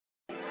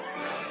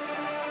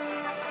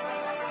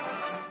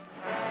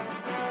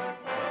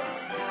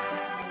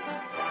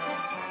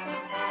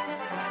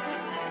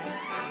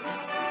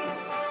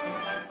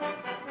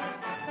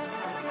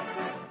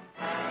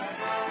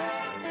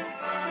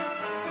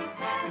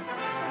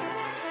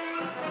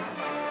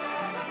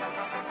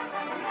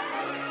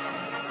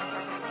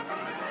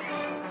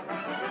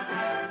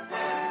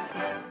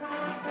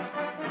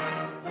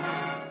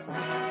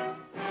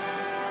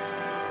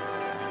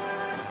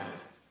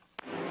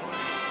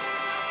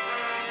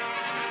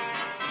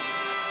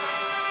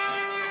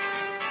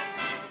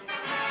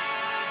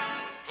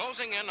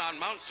Closing in on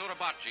Mount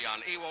Suribachi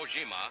on Iwo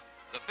Jima,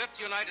 the 5th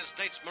United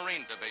States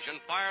Marine Division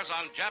fires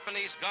on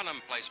Japanese gun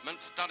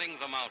emplacements studding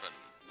the mountain.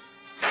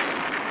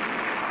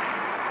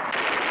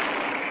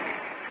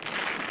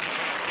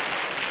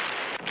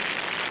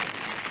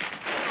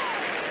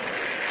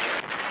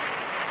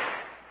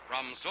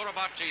 From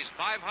Suribachi's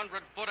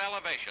 500-foot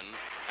elevation,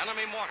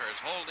 enemy mortars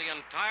hold the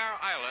entire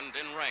island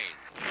in range.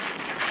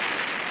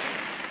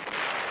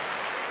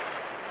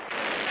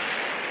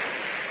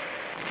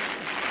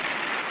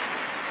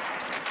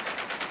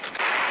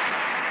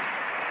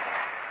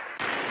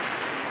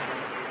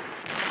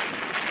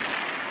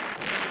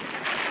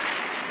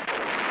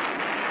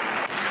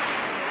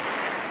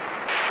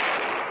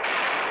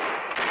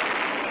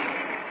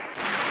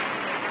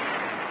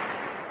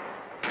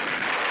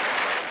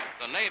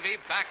 The Navy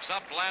backs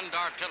up land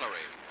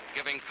artillery,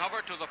 giving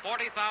cover to the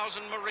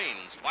 40,000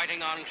 Marines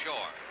fighting on shore.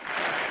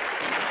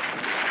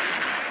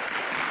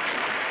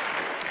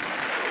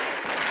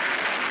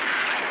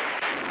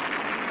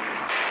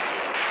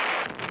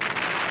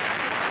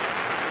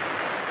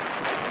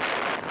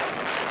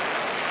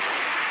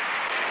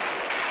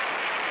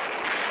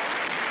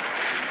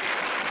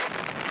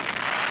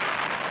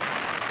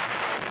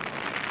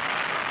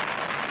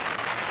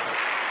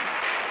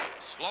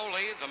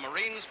 Slowly, the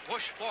Marines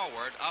push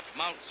forward up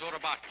Mount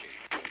Suribachi.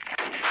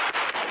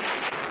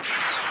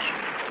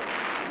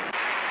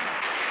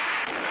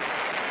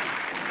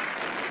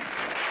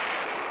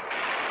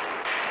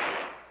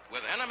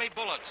 With enemy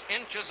bullets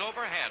inches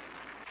overhead,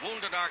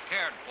 wounded are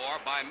cared for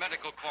by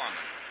medical corpsmen.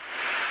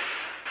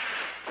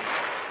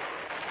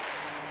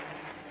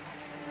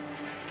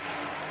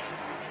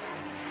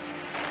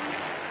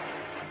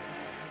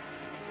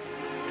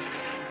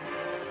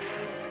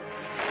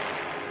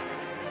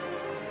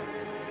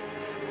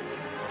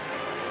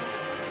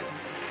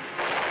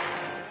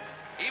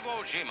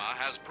 Iwo Jima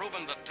has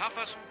proven the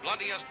toughest,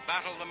 bloodiest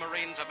battle the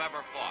Marines have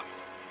ever fought.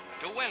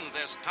 To win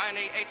this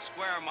tiny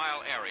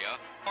 8-square-mile area,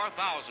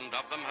 4,000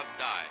 of them have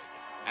died,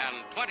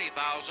 and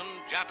 20,000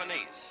 Japanese.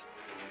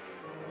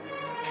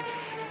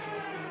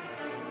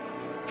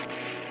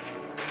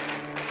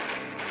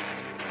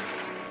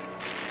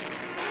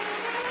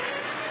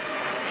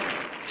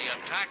 The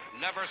attack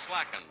never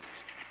slackens.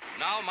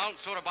 Now Mount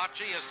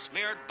Suribachi is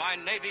smeared by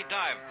Navy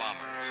dive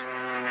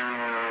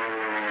bombers.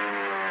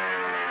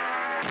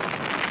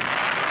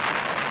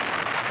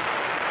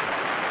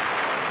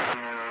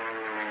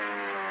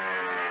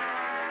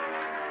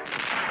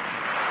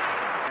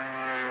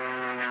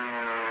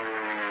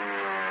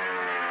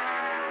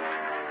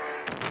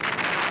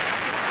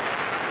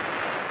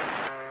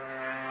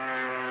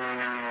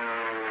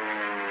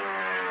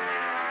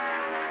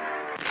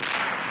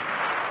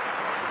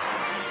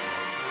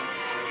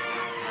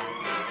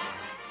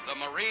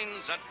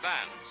 Marines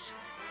advance.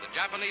 The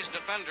Japanese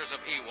defenders of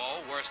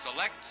Iwo were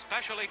select,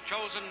 specially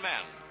chosen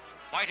men,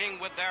 fighting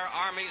with their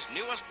army's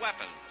newest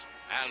weapons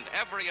and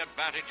every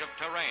advantage of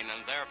terrain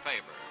in their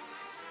favor.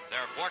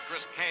 Their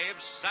fortress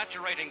caves,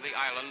 saturating the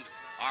island,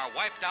 are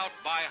wiped out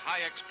by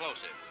high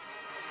explosives.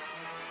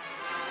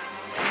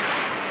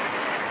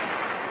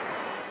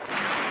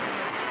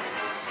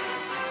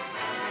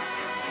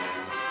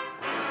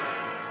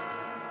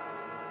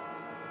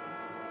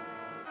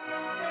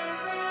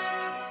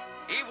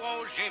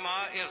 Iwo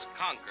Jima is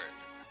conquered.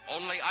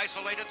 Only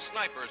isolated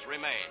snipers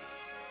remain.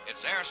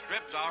 Its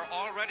airstrips are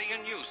already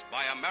in use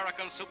by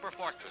American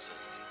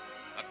superfortresses.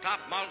 Atop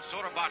Mount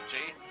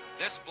Suribachi,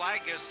 this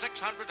flag is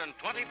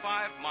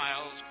 625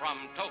 miles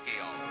from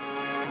Tokyo.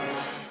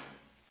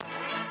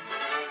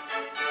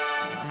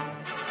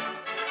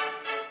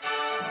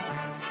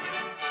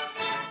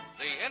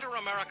 The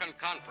Inter-American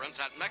Conference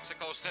at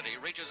Mexico City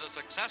reaches a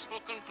successful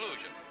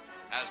conclusion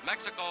as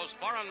Mexico's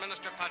Foreign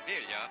Minister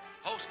Padilla,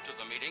 host to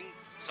the meeting,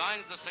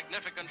 signs the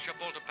significant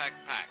Chapultepec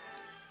Pact.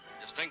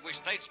 Distinguished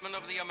statesmen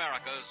of the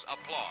Americas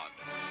applaud.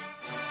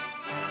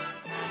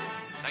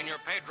 Senor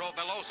Pedro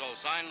Veloso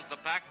signs the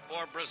pact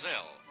for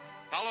Brazil,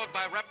 followed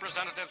by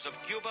representatives of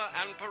Cuba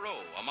and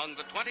Peru among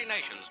the 20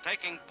 nations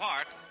taking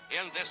part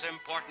in this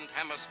important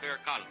hemisphere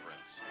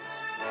conference.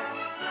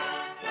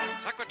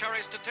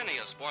 Secretary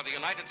Stettinius for the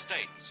United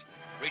States.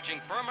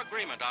 Reaching firm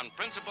agreement on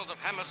principles of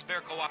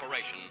hemisphere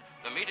cooperation,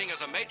 the meeting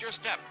is a major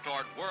step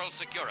toward world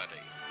security.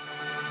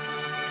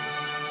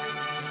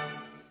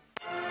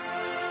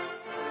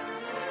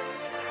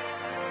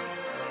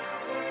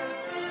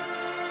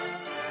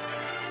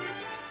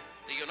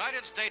 The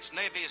United States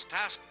Navy's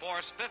Task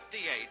Force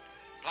 58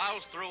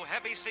 plows through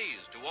heavy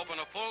seas to open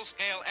a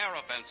full-scale air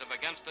offensive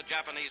against the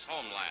Japanese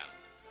homeland.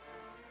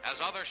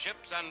 As other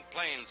ships and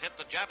planes hit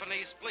the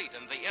Japanese fleet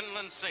in the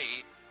inland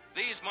sea,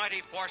 these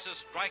mighty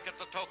forces strike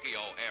at the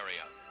Tokyo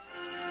area.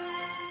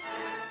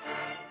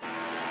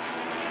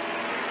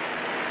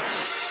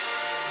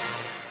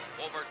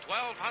 Over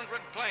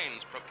 1,200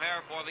 planes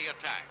prepare for the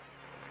attack.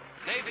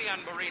 Navy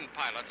and Marine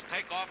pilots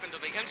take off into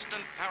the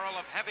instant peril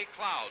of heavy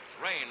clouds,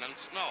 rain, and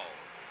snow.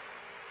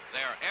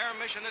 Their air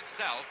mission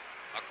itself,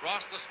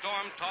 across the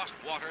storm-tossed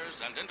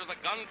waters and into the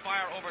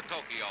gunfire over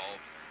Tokyo,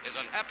 is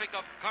an epic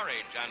of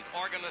courage and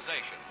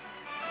organization.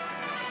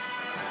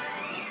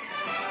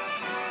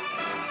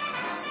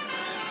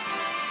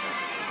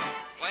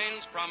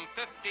 seconds, from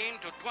 15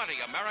 to 20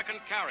 American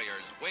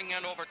carriers wing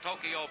in over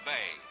Tokyo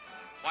Bay,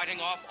 fighting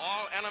off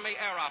all enemy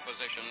air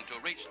opposition to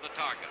reach the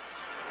target.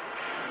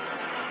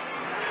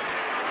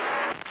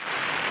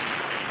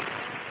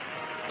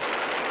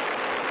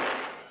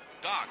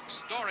 Docks,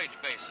 storage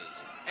bases,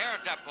 air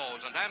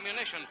depots, and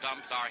ammunition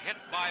dumps are hit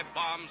by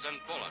bombs and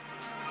bullets.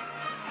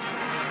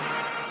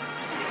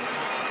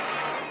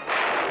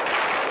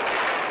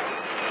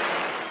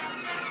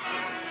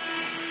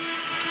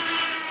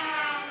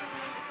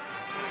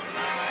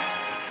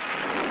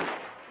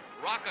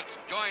 Rockets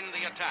join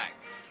the attack,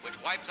 which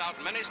wipes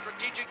out many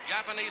strategic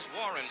Japanese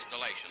war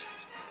installations,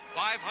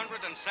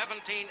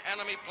 517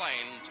 enemy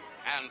planes,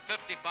 and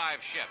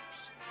 55 ships.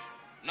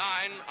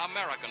 9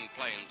 American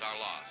planes are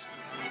lost.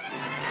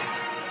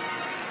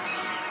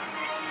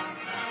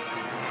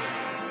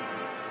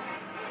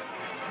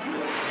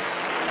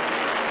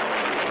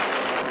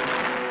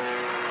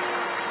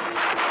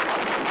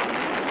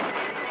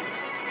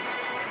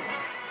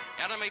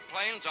 Enemy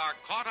planes are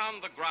caught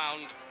on the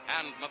ground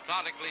and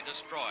methodically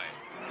destroyed.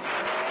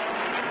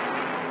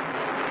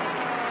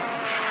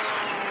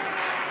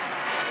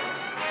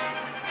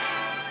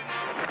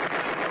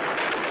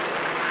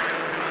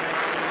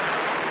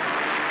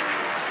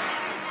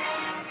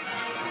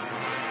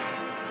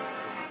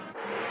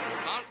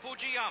 Mount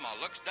Fujiyama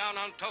looks down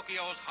on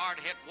Tokyo's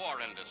hard-hit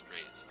war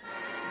industries.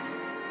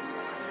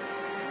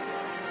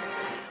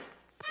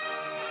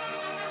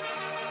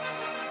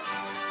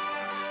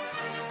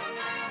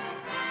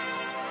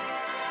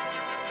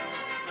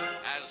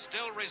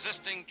 Still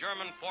resisting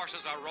German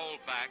forces are rolled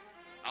back,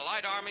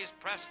 Allied armies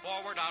press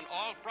forward on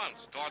all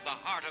fronts toward the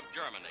heart of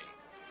Germany.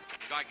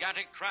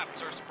 Gigantic traps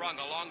are sprung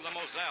along the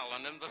Moselle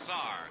and in the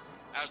Saar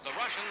as the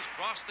Russians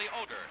cross the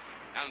Oder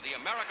and the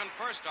American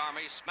First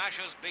Army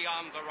smashes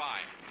beyond the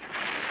Rhine.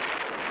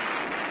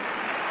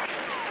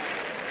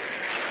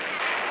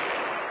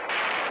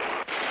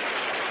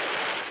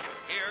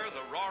 Here,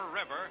 the Rohr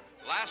River,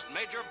 last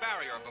major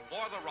barrier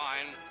before the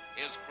Rhine,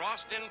 is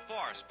crossed in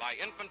force by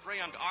infantry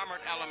and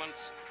armored elements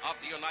of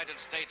the United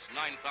States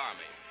Ninth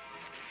Army.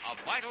 A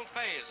vital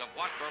phase of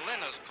what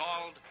Berlin has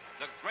called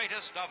the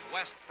greatest of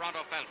West Front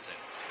offensives.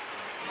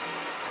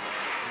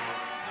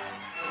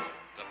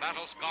 The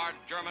battle-scarred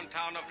German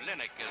town of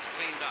Linnick is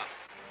cleaned up.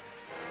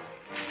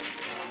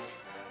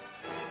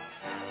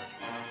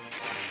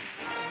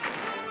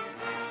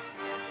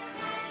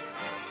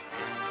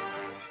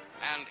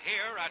 And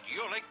here at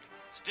Jülich,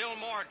 still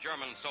more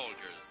German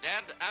soldiers,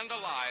 dead and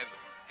alive,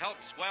 help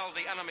swell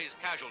the enemy's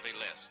casualty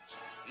lists.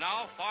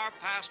 Now far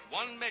past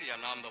 1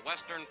 million on the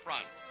Western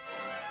Front.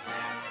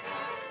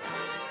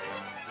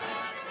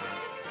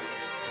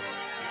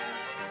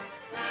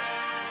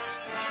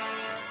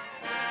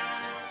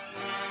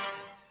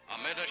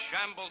 Amid a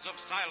shambles of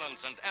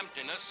silence and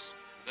emptiness,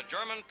 the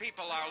German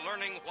people are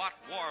learning what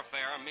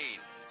warfare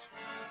means.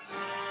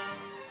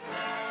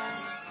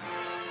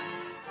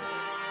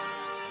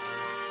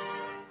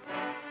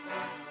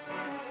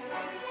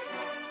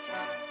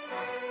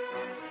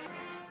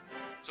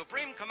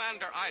 Supreme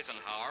Commander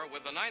Eisenhower,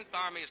 with the Ninth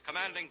Army's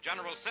commanding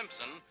General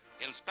Simpson,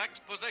 inspects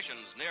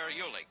positions near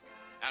Jülich,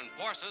 and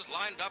forces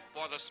lined up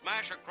for the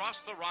smash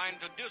across the Rhine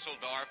to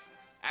Dusseldorf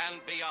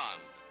and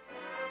beyond.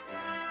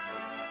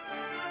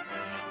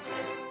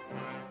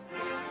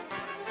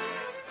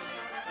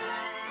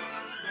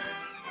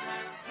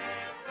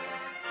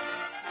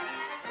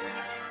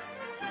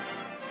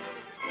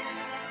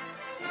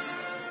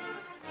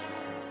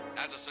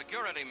 As a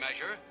security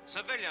measure,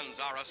 civilians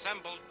are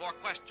assembled for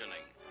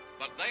questioning,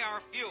 but they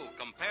are few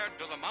compared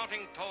to the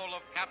mounting toll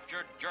of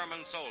captured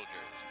German soldiers.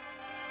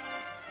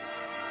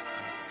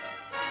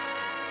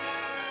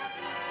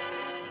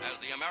 As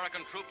the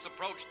American troops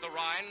approached the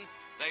Rhine,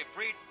 they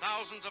freed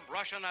thousands of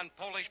Russian and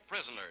Polish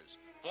prisoners,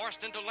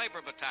 forced into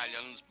labor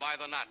battalions by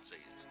the Nazis.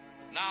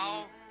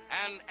 Now,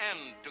 an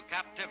end to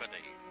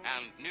captivity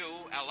and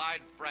new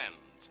Allied friends.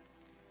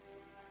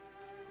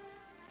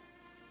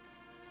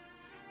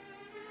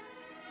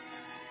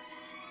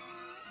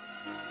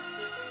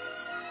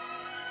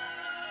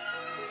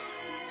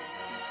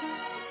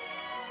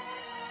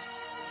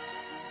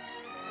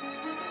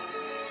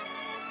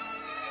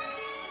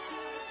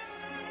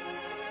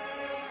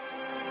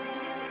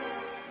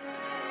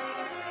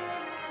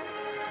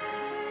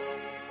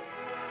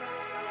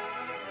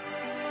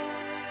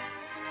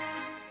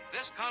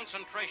 This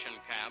concentration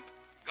camp,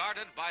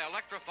 guarded by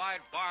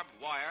electrified barbed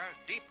wire,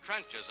 deep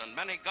trenches, and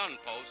many gun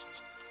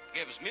posts,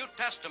 gives mute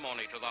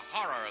testimony to the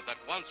horror that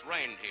once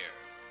reigned here.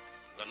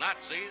 The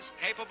Nazis,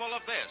 capable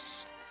of this,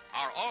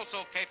 are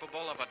also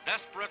capable of a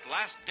desperate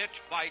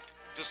last-ditch fight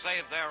to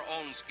save their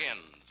own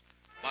skins.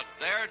 But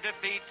their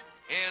defeat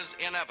is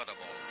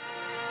inevitable.